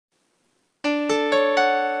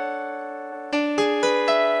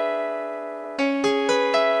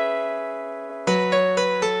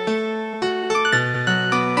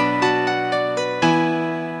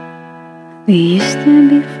We used to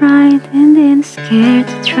be frightened and scared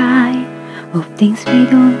to try of things we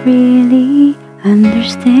don't really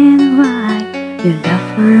understand why. You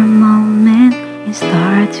laugh for a moment and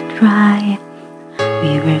start to cry.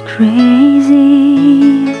 We were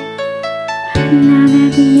crazy. Now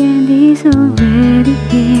that the end is already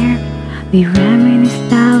here, we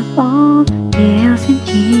reminisced out all yells and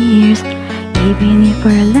tears. Even if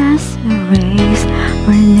our last erase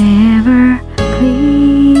were never clear.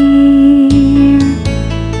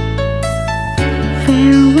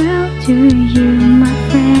 Farewell to you, my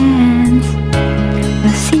friends.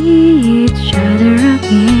 We'll see each other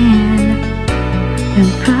again.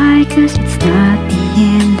 Don't cry, 'cause it's not the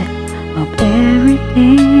end of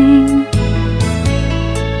everything.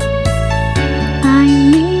 I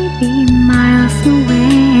may be miles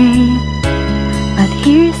away, but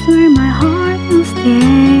here's where my heart will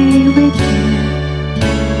stay with you,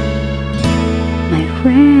 my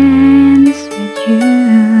friends, with you.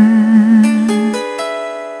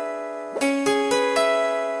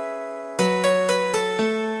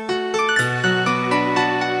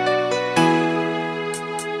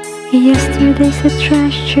 Yesterday's a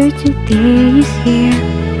treasure, today is here.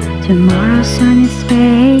 Tomorrow's on its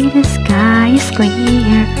way, the sky is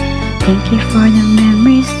clear. Thank you for the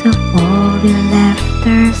memories of all the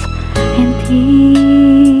laughters and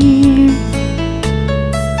tears.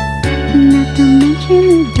 Not to mention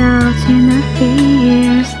the doubts and our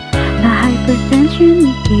fears, the hypertension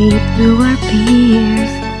we gave to our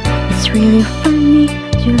peers. It's really funny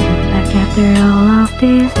to look back after all of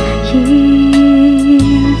these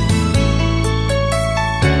years.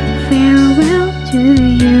 Farewell to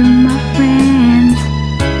you, my friends.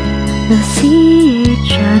 We'll see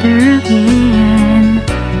each other again.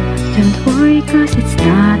 Don't worry, 'cause it's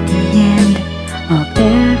not the end of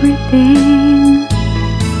everything.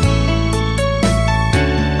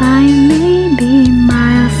 I may be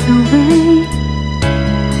miles away,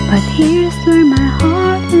 but here's where my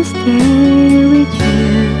heart will stay with you,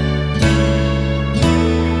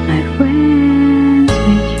 my friends,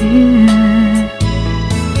 with you.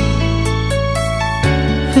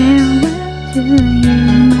 Farewell to you,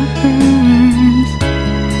 my friends.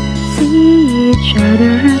 See each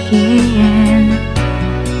other again.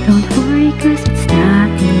 Don't worry, 'cause it's not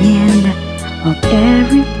the end of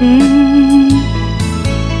everything.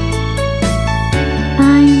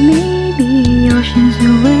 I may be oceans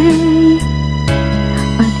away,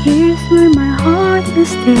 but here's where my heart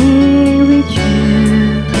will stay with you,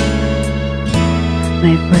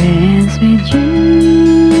 my friends, with you.